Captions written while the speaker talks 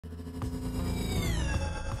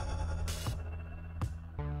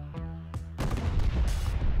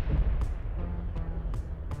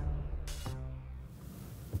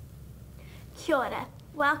Kia ora.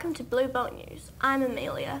 Welcome to Blue Bolt News. I'm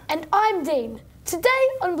Amelia. And I'm Dean. Today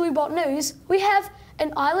on Blue Bolt News, we have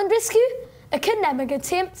an island rescue, a kidnapping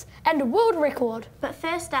attempt, and a world record. But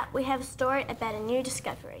first up, we have a story about a new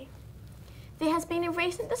discovery. There has been a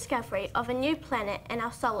recent discovery of a new planet in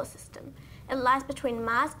our solar system. It lies between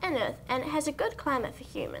Mars and Earth, and it has a good climate for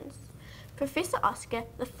humans. Professor Oscar,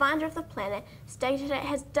 the finder of the planet, stated it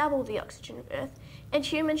has double the oxygen of Earth, and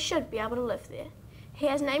humans should be able to live there. He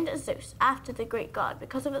has named it Zeus after the Greek god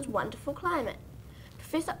because of its wonderful climate.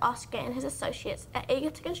 Professor Oscar and his associates are eager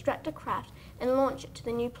to construct a craft and launch it to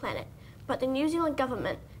the new planet, but the New Zealand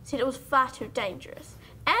government said it was far too dangerous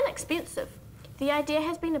and expensive. The idea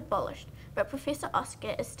has been abolished, but Professor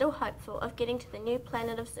Oscar is still hopeful of getting to the new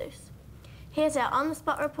planet of Zeus. Here's our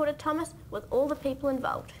on-the-spot reporter Thomas with all the people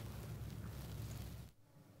involved.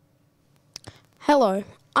 Hello,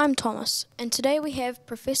 I'm Thomas, and today we have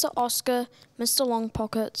Professor Oscar, Mr.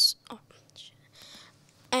 Longpockets,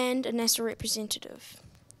 and a NASA representative.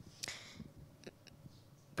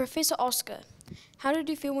 Professor Oscar, how did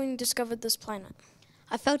you feel when you discovered this planet?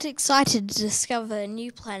 I felt excited to discover a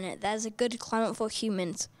new planet that has a good climate for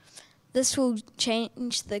humans. This will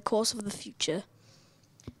change the course of the future.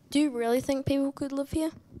 Do you really think people could live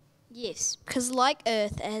here? Yes, because like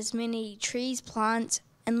Earth, it has many trees, plants,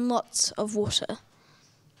 and lots of water.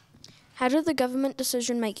 How did the government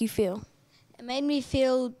decision make you feel? It made me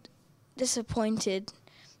feel disappointed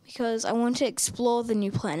because I want to explore the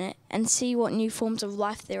new planet and see what new forms of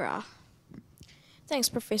life there are. Thanks,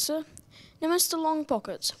 Professor. Now, Mr.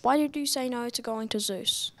 Longpockets, why did you say no to going to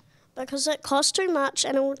Zeus? Because it costs too much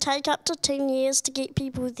and it will take up to 10 years to get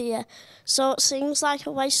people there, so it seems like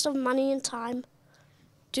a waste of money and time.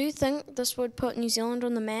 Do you think this would put New Zealand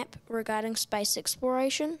on the map regarding space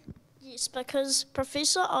exploration? Yes, because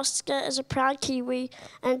Professor Oscar is a proud Kiwi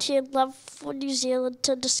and he'd love for New Zealand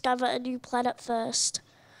to discover a new planet first.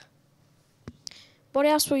 What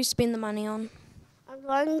else will you spend the money on? I'm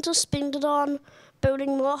going to spend it on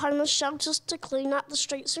building more homeless shelters to clean up the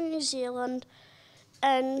streets of New Zealand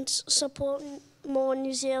and supporting more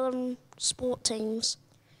New Zealand sport teams.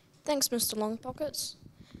 Thanks, Mr. Longpockets.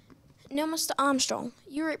 Now, Mr. Armstrong,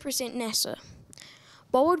 you represent NASA.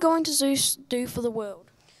 What would going to Zeus do for the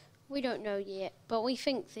world? We don't know yet, but we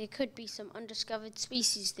think there could be some undiscovered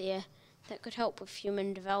species there that could help with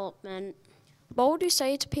human development. What would you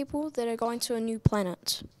say to people that are going to a new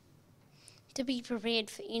planet? To be prepared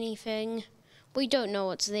for anything. We don't know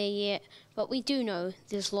what's there yet, but we do know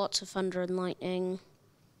there's lots of thunder and lightning.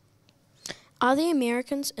 Are the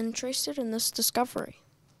Americans interested in this discovery?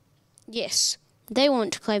 Yes, they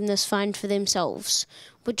want to claim this find for themselves,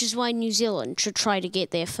 which is why New Zealand should try to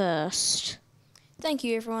get there first. Thank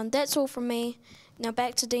you, everyone. That's all from me. Now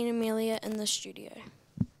back to Dean and Amelia in the studio.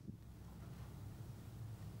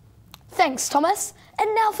 Thanks, Thomas.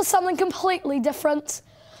 And now for something completely different.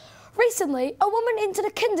 Recently, a woman entered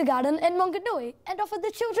a kindergarten in Wanganui and offered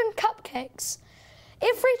the children cupcakes.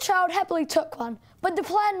 Every child happily took one, but the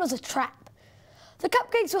plan was a trap. The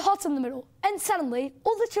cupcakes were hot in the middle, and suddenly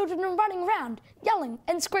all the children were running around, yelling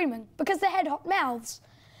and screaming because they had hot mouths.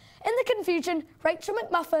 In the confusion, Rachel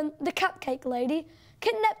McMuffin, the cupcake lady,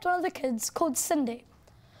 kidnapped one of the kids called Cindy.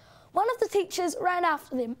 One of the teachers ran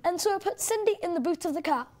after them and so put Cindy in the boot of the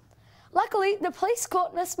car. Luckily, the police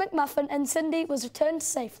caught Miss McMuffin and Cindy was returned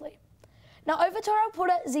safely. Now over to our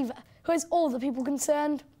reporter Ziva, who has all the people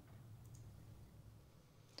concerned.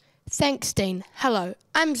 Thanks, Dean. Hello,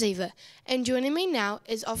 I'm Ziva, and joining me now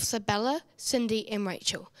is Officer Bella, Cindy and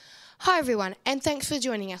Rachel. Hi everyone, and thanks for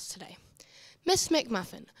joining us today. Miss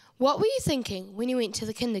McMuffin, what were you thinking when you went to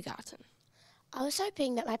the kindergarten? I was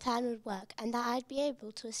hoping that my plan would work and that I'd be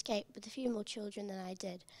able to escape with a few more children than I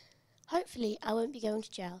did. Hopefully I won't be going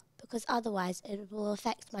to jail, because otherwise it will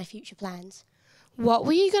affect my future plans. What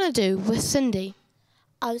were you going to do with Cindy?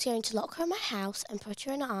 I was going to lock her in my house and put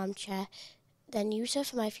her in an armchair, then use her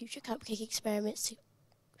for my future cupcake experiments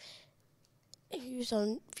to use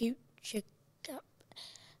on future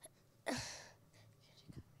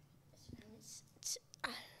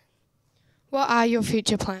What are your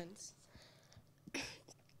future plans?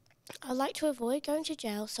 I'd like to avoid going to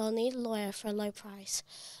jail, so I'll need a lawyer for a low price.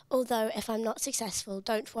 Although, if I'm not successful,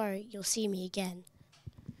 don't worry, you'll see me again.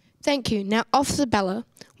 Thank you. Now, Officer Bella,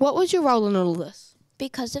 what was your role in all this?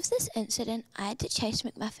 Because of this incident, I had to chase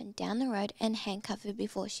McMuffin down the road and handcuff her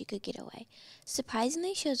before she could get away.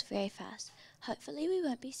 Surprisingly, she was very fast. Hopefully we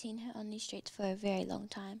won't be seeing her on these streets for a very long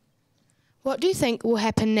time. What do you think will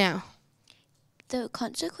happen now? The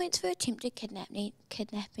consequence for attempted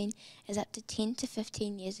kidnapping is up to 10 to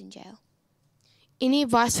 15 years in jail. Any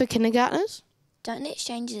advice for kindergartners? Don't let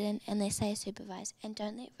strangers in unless they are supervised, and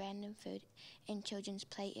don't let random food in children's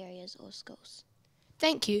play areas or schools.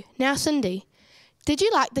 Thank you. Now, Cindy, did you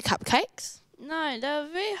like the cupcakes? No, they were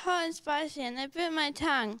very hot and spicy and they burnt my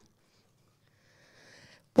tongue.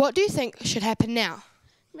 What do you think should happen now?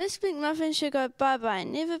 Miss McMuffin should go bye-bye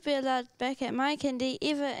and never be allowed back at my kindy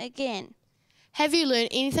ever again. Have you learned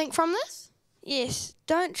anything from this? Yes,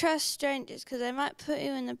 don't trust strangers because they might put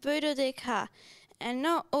you in the boot of their car, and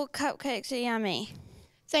not all cupcakes are yummy.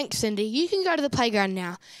 Thanks, Cindy. You can go to the playground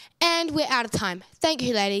now. And we're out of time. Thank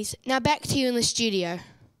you, ladies. Now back to you in the studio.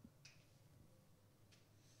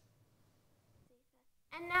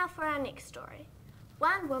 And now for our next story.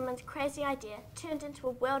 One woman's crazy idea turned into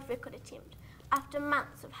a world record attempt after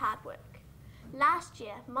months of hard work. Last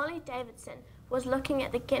year, Molly Davidson was looking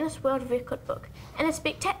at the Guinness World Record book and a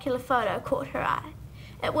spectacular photo caught her eye.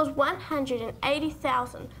 It was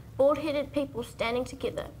 180,000 bald-headed people standing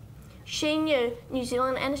together. She knew New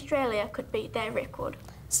Zealand and Australia could beat their record.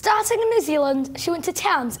 Starting in New Zealand, she went to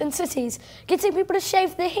towns and cities, getting people to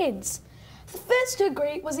shave their heads. The first to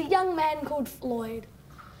agree was a young man called Floyd.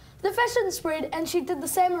 The fashion spread and she did the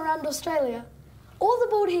same around Australia. All the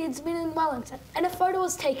bald heads met in Wellington and a photo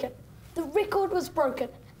was taken. The record was broken.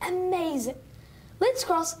 Amazing. Let's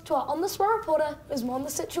cross to our on-the-spot reporter who's more on the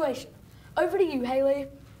situation. Over to you, Hayley.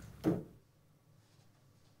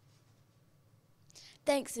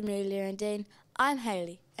 Thanks, Amelia and Dean. I'm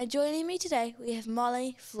Hayley, and joining me today we have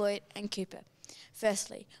Molly, Floyd and Cooper.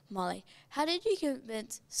 Firstly, Molly, how did you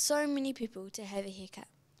convince so many people to have a haircut?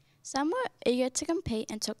 Some were eager to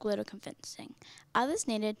compete and took little convincing. Others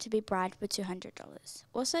needed to be bribed with $200,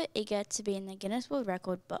 also eager to be in the Guinness World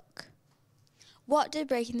Record book. What did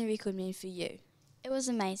breaking the record mean for you? It was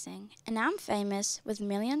amazing, and now I'm famous with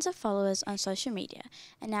millions of followers on social media,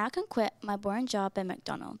 and now I can quit my boring job at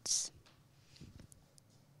McDonald's.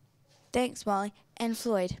 Thanks, Molly. And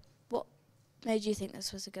Floyd, what made you think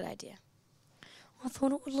this was a good idea? I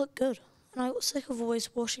thought it would look good, and I got sick of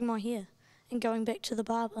always washing my hair and going back to the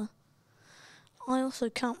barber. I also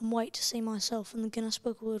can't wait to see myself in the Guinness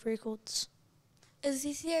Book of World Records. Is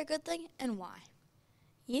this hair a good thing, and why?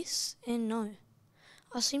 Yes and no.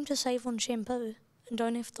 I seem to save on shampoo and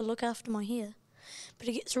don't have to look after my hair, but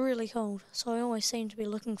it gets really cold, so I always seem to be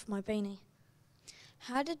looking for my beanie.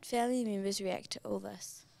 How did family members react to all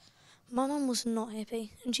this? My mum was not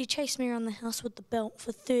happy, and she chased me around the house with the belt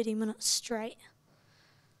for 30 minutes straight.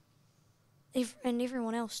 And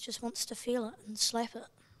everyone else just wants to feel it and slap it.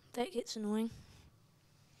 That gets annoying.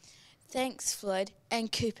 Thanks, Floyd.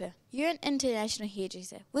 And Cooper, you're an international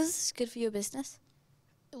hairdresser. Was this good for your business?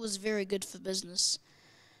 It was very good for business.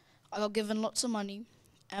 I got given lots of money,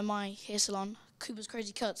 and my hair salon, Cooper's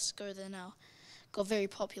Crazy Cuts, go there now, got very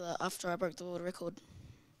popular after I broke the world record.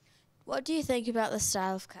 What do you think about the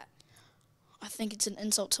style of cut? I think it's an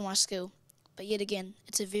insult to my skill, but yet again,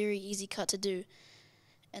 it's a very easy cut to do,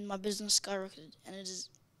 and my business skyrocketed,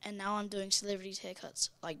 and now I'm doing celebrities' haircuts,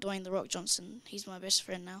 like Dwayne The Rock Johnson. He's my best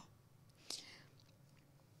friend now.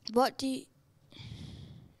 What's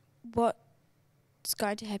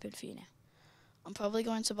going to happen for you now? I'm probably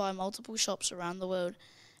going to buy multiple shops around the world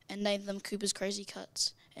and name them Cooper's Crazy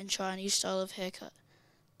Cuts and try a new style of haircut,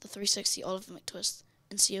 the 360 Oliver McTwist,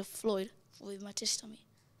 and see if Floyd will leave my test on me.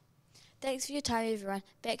 Thanks for your time, everyone.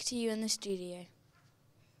 Back to you in the studio.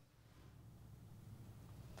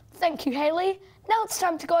 Thank you, Hayley. Now it's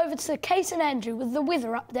time to go over to Kate and Andrew with the weather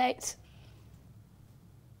update.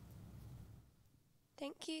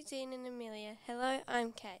 Thank you, Dean and Amelia. Hello,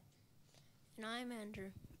 I'm Kate. And I'm Andrew.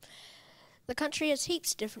 The country has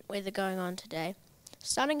heaps of different weather going on today.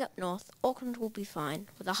 Starting up north, Auckland will be fine,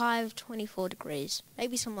 with a high of 24 degrees,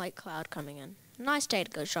 maybe some light cloud coming in. A nice day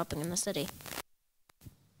to go shopping in the city.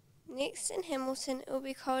 Next in Hamilton, it will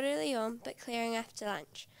be cold early on, but clearing after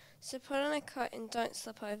lunch. So put on a coat and don't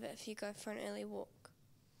slip over if you go for an early walk.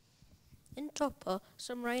 In Taupo,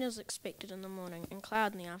 some rain is expected in the morning and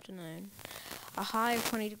cloud in the afternoon. A high of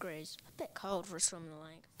 20 degrees, a bit cold for a swim in the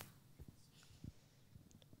lake.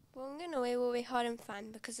 Wanganui will be hot and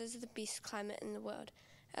fun because it is the best climate in the world.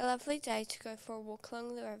 A lovely day to go for a walk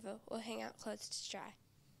along the river or hang out clothes to dry.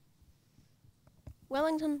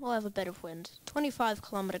 Wellington will have a bit of wind, 25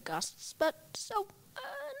 kilometre gusts, but still a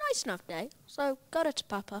nice enough day. So go to Te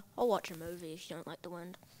Papa or watch a movie if you don't like the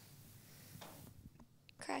wind.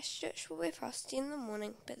 Christchurch will be frosty in the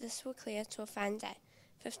morning, but this will clear to a fine day.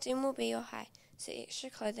 15 will be your high, so extra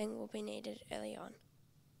clothing will be needed early on.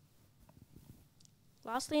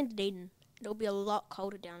 Lastly in Dunedin, it'll be a lot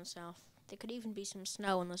colder down south. There could even be some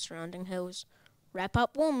snow on the surrounding hills. Wrap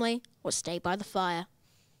up warmly or stay by the fire.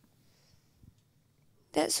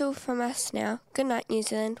 That's all from us now. Good night, New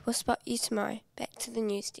Zealand. We'll spot you tomorrow. Back to the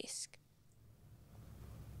news desk.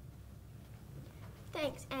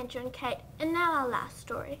 Thanks, Andrew and Kate. And now our last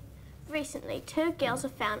story. Recently, 2 girls were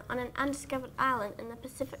found on an undiscovered island in the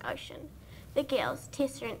Pacific Ocean. The girls,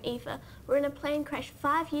 Tessa and Eva, were in a plane crash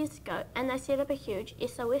 5 years ago and they set up a huge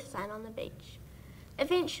SOS sign on the beach.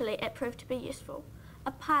 Eventually, it proved to be useful.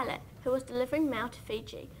 A pilot who was delivering mail to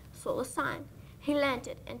Fiji saw the sign. He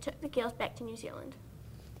landed and took the girls back to New Zealand.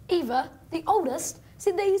 Eva, the oldest,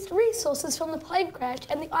 said they used resources from the plane crash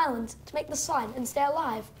and the island to make the sign and stay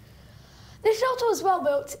alive. The shelter was well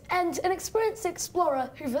built, and an experienced explorer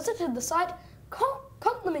who visited the site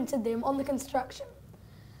complimented them on the construction.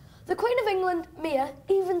 The Queen of England, Mia,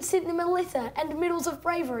 even sent them a letter and medals of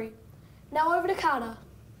bravery. Now over to Carter.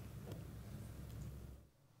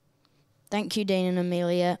 Thank you, Dean and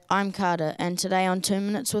Amelia. I'm Carter, and today on 2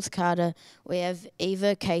 Minutes with Carter, we have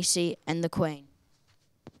Eva, Casey, and the Queen.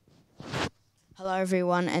 Hello,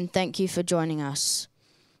 everyone, and thank you for joining us.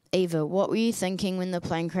 Eva, what were you thinking when the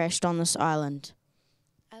plane crashed on this island?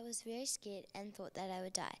 I was very scared and thought that I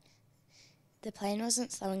would die. The plane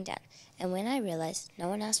wasn't slowing down, and when I realised no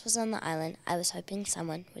one else was on the island, I was hoping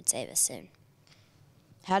someone would save us soon.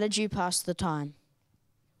 How did you pass the time?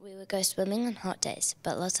 We would go swimming on hot days,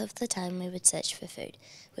 but lots of the time we would search for food.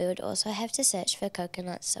 We would also have to search for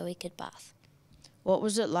coconuts so we could bath. What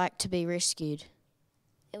was it like to be rescued?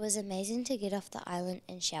 It was amazing to get off the island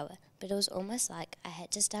and shower, but it was almost like I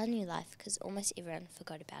had to start a new life because almost everyone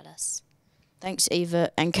forgot about us. Thanks,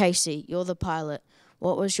 Eva. And Casey, you're the pilot.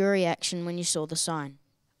 What was your reaction when you saw the sign?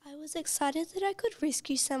 I was excited that I could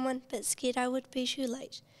rescue someone, but scared I would be too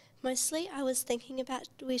late. Mostly I was thinking about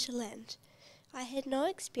where to land. I had no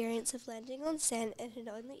experience of landing on sand and had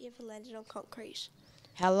only ever landed on concrete.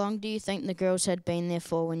 How long do you think the girls had been there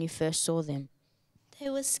for when you first saw them? They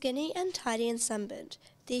were skinny and tidy and sunburned.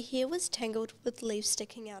 Their hair was tangled with leaves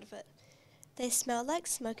sticking out of it. They smelled like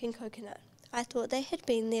smoking coconut. I thought they had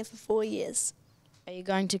been there for 4 years. Are you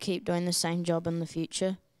going to keep doing the same job in the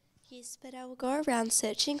future? Yes, but I will go around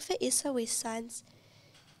searching for SOS signs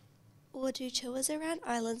or do tours around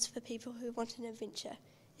islands for people who want an adventure.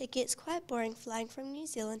 It gets quite boring flying from New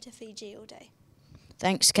Zealand to Fiji all day.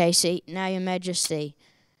 Thanks, Casey. Now, Your Majesty,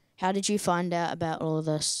 how did you find out about all of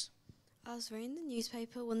this? I was reading the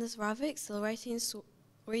newspaper when this rather exhilarating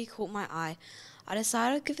story caught my eye. I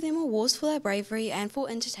decided to give them awards for their bravery and for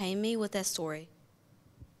entertaining me with their story.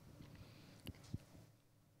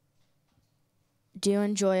 Do you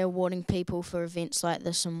enjoy awarding people for events like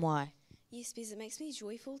this, and why? Yes, because it makes me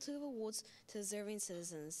joyful to give awards to deserving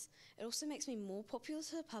citizens. It also makes me more popular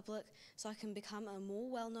to the public so I can become a more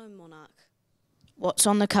well-known monarch. What's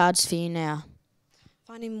on the cards for you now?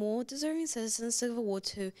 Finding more deserving citizens to give award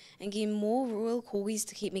to and getting more royal corgis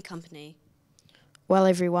to keep me company. Well,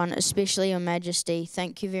 everyone, especially Your Majesty,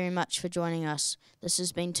 thank you very much for joining us. This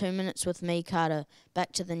has been 2 Minutes with me, Carter.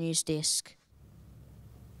 Back to the news desk.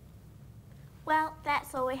 Well,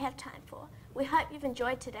 that's all we have time for. We hope you've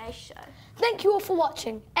enjoyed today's show. Thank you all for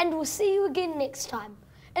watching, and we'll see you again next time.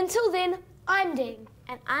 Until then, I'm Dean.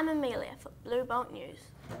 And I'm Amelia for Blue Bolt News.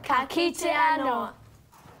 Ka kite anō.